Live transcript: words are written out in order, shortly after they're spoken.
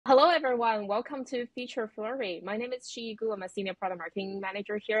Hello, everyone. Welcome to Feature Flurry. My name is Shi Gu. I'm a Senior Product Marketing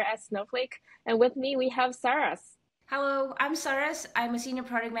Manager here at Snowflake. And with me, we have Saras. Hello, I'm Saras. I'm a Senior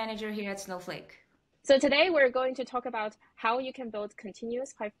Product Manager here at Snowflake. So today we're going to talk about how you can build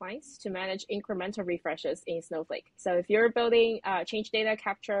continuous pipelines to manage incremental refreshes in Snowflake. So if you're building change data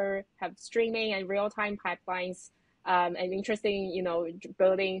capture, have streaming and real-time pipelines, and interested in,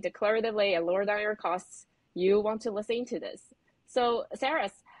 building declaratively and lower down your costs, you want to listen to this. So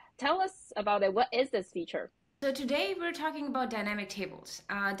Saras, tell us about it. What is this feature? So today we're talking about dynamic tables.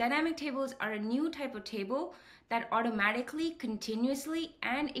 Dynamic tables are a new type of table that automatically, continuously,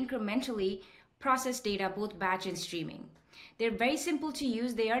 and incrementally process data, both batch and streaming. They're very simple to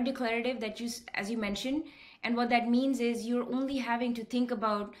use. They are declarative, as you mentioned, and what that means is you're only having to think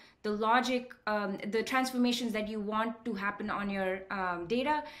about the logic, the transformations that you want to happen on your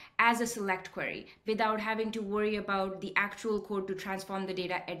data as a select query without having to worry about the actual code to transform the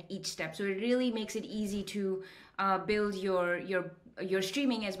data at each step. So it really makes it easy to build your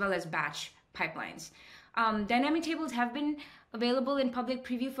streaming as well as batch pipelines. Dynamic tables have been available in public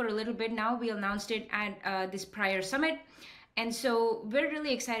preview for a little bit now. We announced it at this prior summit. And so we're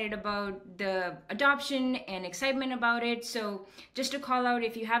really excited about the adoption and excitement about it. So just to call out,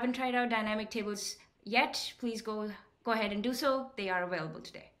 if you haven't tried out dynamic tables yet, please go ahead and do so. They are available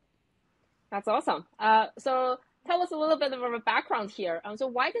today. That's awesome. So tell us a little bit of a background here. So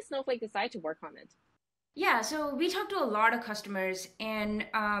why did Snowflake decide to work on it? Yeah, so we talked to a lot of customers, and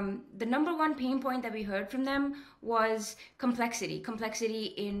the number one pain point that we heard from them was complexity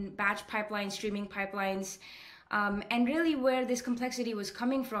in batch pipelines, streaming pipelines. And really where this complexity was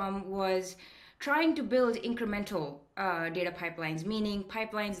coming from was trying to build incremental data pipelines, meaning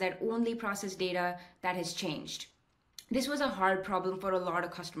pipelines that only process data that has changed. This was a hard problem for a lot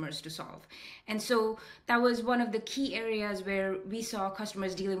of customers to solve. And so that was one of the key areas where we saw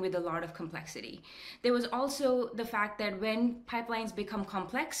customers dealing with a lot of complexity. There was also the fact that when pipelines become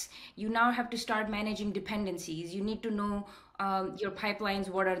complex, you now have to start managing dependencies. You need to know your pipelines,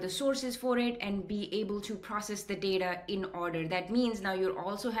 what are the sources for it, and be able to process the data in order. That means now you're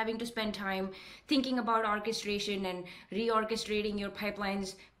also having to spend time thinking about orchestration and reorchestrating your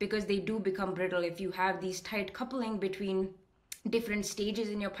pipelines because they do become brittle if you have these tight coupling between different stages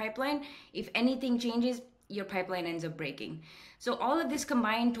in your pipeline. If anything changes, your pipeline ends up breaking. So all of this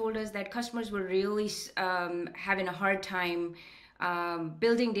combined told us that customers were really having a hard time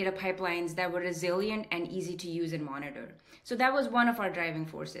building data pipelines that were resilient and easy to use and monitor. So that was one of our driving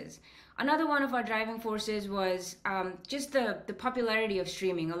forces. Another one of our driving forces was just the popularity of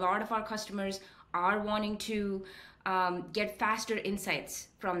streaming. A lot of our customers are wanting to get faster insights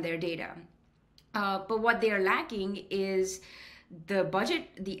from their data. But what they are lacking is the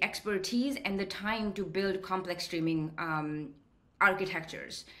budget, the expertise, and the time to build complex streaming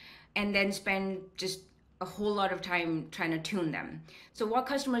architectures and then spend just a whole lot of time trying to tune them. So what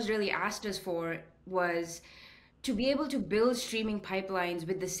customers really asked us for was to be able to build streaming pipelines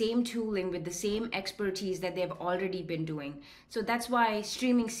with the same tooling, with the same expertise that they've already been doing. So that's why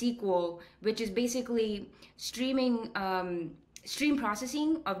streaming SQL, which is basically streaming stream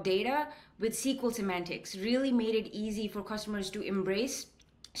processing of data with SQL semantics, really made it easy for customers to embrace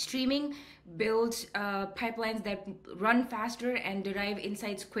streaming, build pipelines that run faster and derive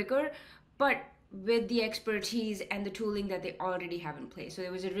insights quicker, but with the expertise and the tooling that they already have in place. So it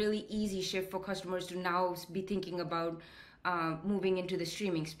was a really easy shift for customers to now be thinking about moving into the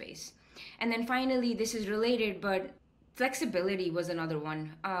streaming space. And then finally, this is related, but flexibility was another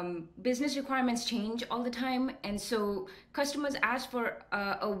one. Business requirements change all the time. And so customers ask for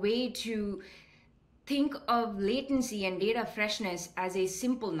a way to think of latency and data freshness as a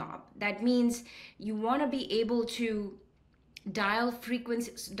simple knob. That means you want to be able to dial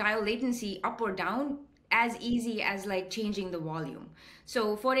latency up or down as easy as like changing the volume.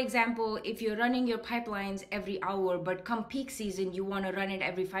 So for example, if you're running your pipelines every hour, but come peak season, you want to run it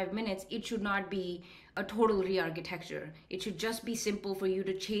every 5 minutes, it should not be a total re-architecture. It should just be simple for you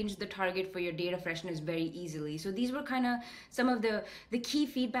to change the target for your data freshness very easily. So these were kind of some of the key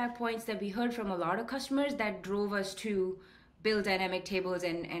feedback points that we heard from a lot of customers that drove us to build dynamic tables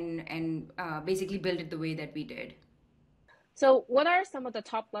and basically build it the way that we did. So what are some of the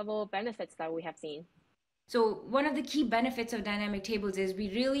top level benefits that we have seen? So one of the key benefits of dynamic tables is we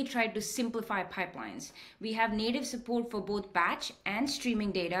really tried to simplify pipelines. We have native support for both batch and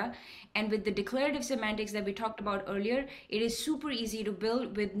streaming data. And with the declarative semantics that we talked about earlier, it is super easy to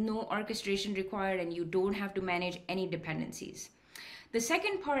build with no orchestration required, and you don't have to manage any dependencies. The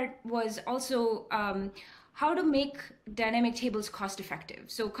second part was also how to make dynamic tables cost effective.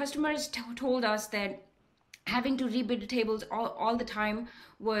 So customers told us that having to rebuild tables all the time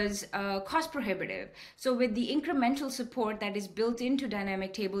was cost prohibitive. So with the incremental support that is built into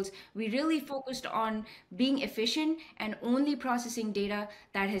dynamic tables, we really focused on being efficient and only processing data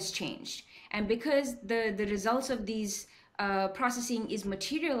that has changed. And because the results of these processing is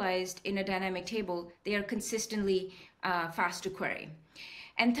materialized in a dynamic table, they are consistently fast to query.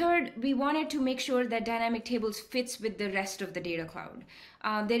 And third, we wanted to make sure that dynamic tables fits with the rest of the data cloud.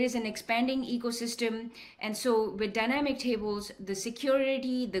 There is an expanding ecosystem, and so with dynamic tables, the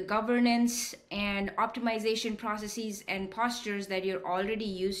security, the governance, and optimization processes and postures that you're already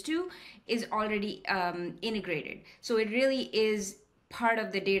used to is already integrated. So it really is part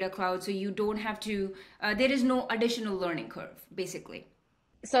of the data cloud, so you don't have to, there is no additional learning curve, basically.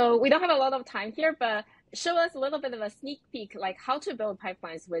 So we don't have a lot of time here, but show us a little bit of a sneak peek, like how to build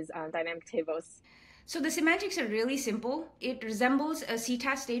pipelines with dynamic tables. So the semantics are really simple. It resembles a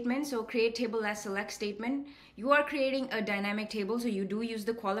CTAS statement, so create table as select statement. You are creating a dynamic table, so you do use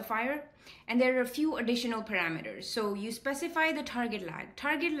the qualifier. And there are a few additional parameters. So you specify the target lag.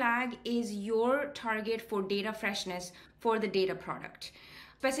 Target lag is your target for data freshness for the data product.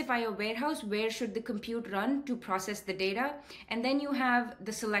 Specify a warehouse, where should the compute run to process the data, and then you have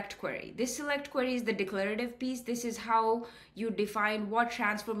the select query. This select query is the declarative piece. This is how you define what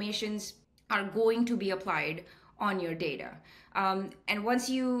transformations are going to be applied on your data. And once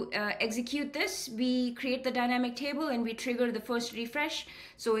you execute this, we create the dynamic table and we trigger the first refresh,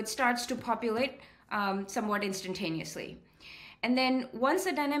 so it starts to populate somewhat instantaneously. And then once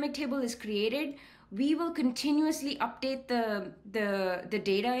the dynamic table is created, we will continuously update the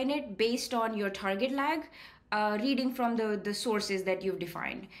data in it based on your target lag, reading from the sources that you've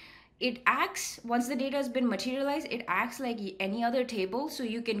defined. It acts, once the data has been materialized, it acts like any other table, so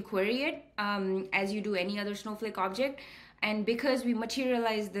you can query it as you do any other Snowflake object. And because we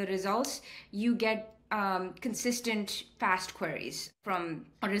materialize the results, you get consistent fast queries from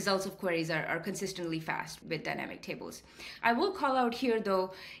results of queries are consistently fast with dynamic tables. I will call out here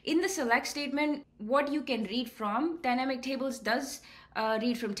though, in the select statement, what you can read from dynamic tables does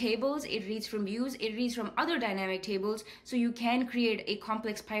read from tables, it reads from views, it reads from other dynamic tables, so you can create a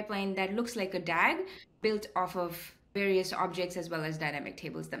complex pipeline that looks like a DAG built off of various objects as well as dynamic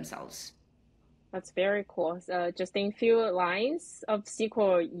tables themselves. That's very cool. So just in few lines of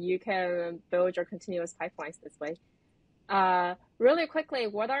SQL, you can build your continuous pipelines this way. Really quickly,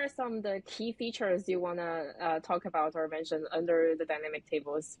 what are some of the key features you want to talk about or mention under the dynamic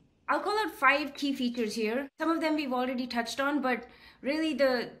tables? I'll call out 5 key features here. Some of them we've already touched on, but really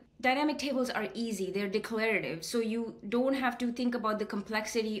the dynamic tables are easy. They're declarative, so you don't have to think about the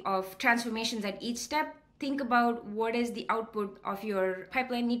complexity of transformations at each step. Think about what is the output of your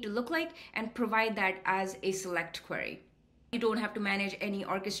pipeline need to look like and provide that as a select query. You don't have to manage any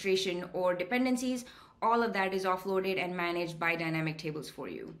orchestration or dependencies. All of that is offloaded and managed by dynamic tables for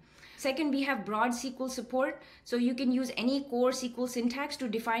you. Second, we have broad SQL support. So you can use any core SQL syntax to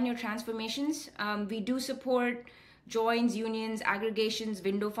define your transformations. We do support joins, unions, aggregations,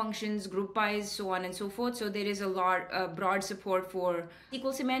 window functions, group bys, so on and so forth. So there is a lot broad support for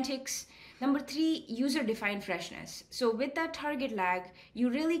SQL semantics. Number 3, user-defined freshness. So with that target lag,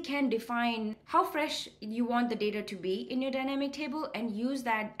 you really can define how fresh you want the data to be in your dynamic table and use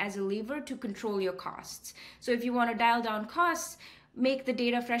that as a lever to control your costs. So if you want to dial down costs, make the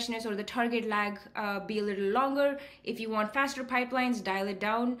data freshness or the target lag be a little longer. If you want faster pipelines, dial it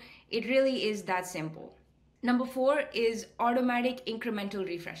down. It really is that simple. Number 4 is automatic incremental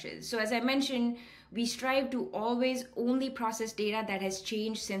refreshes. So as I mentioned, we strive to always only process data that has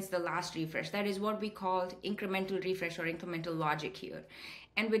changed since the last refresh. That is what we called incremental refresh or incremental logic here.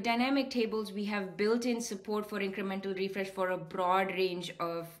 And with dynamic tables, we have built-in support for incremental refresh for a broad range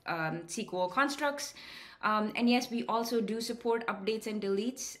of SQL constructs. And yes, we also do support updates and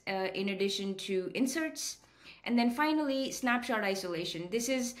deletes in addition to inserts. And then finally, snapshot isolation. This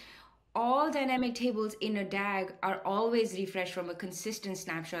is all dynamic tables in a DAG are always refreshed from a consistent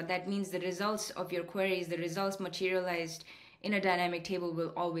snapshot. That means the results of your queries, the results materialized in a dynamic table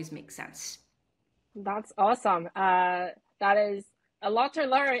will always make sense. That's awesome. That is a lot to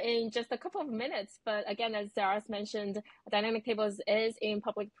learn in just a couple of minutes. But again, as Sarah's mentioned, Dynamic Tables is in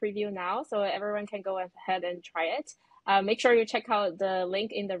public preview now, so everyone can go ahead and try it. Make sure you check out the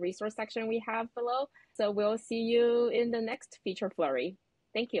link in the resource section we have below. So we'll see you in the next feature flurry.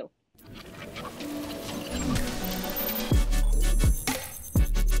 Thank you.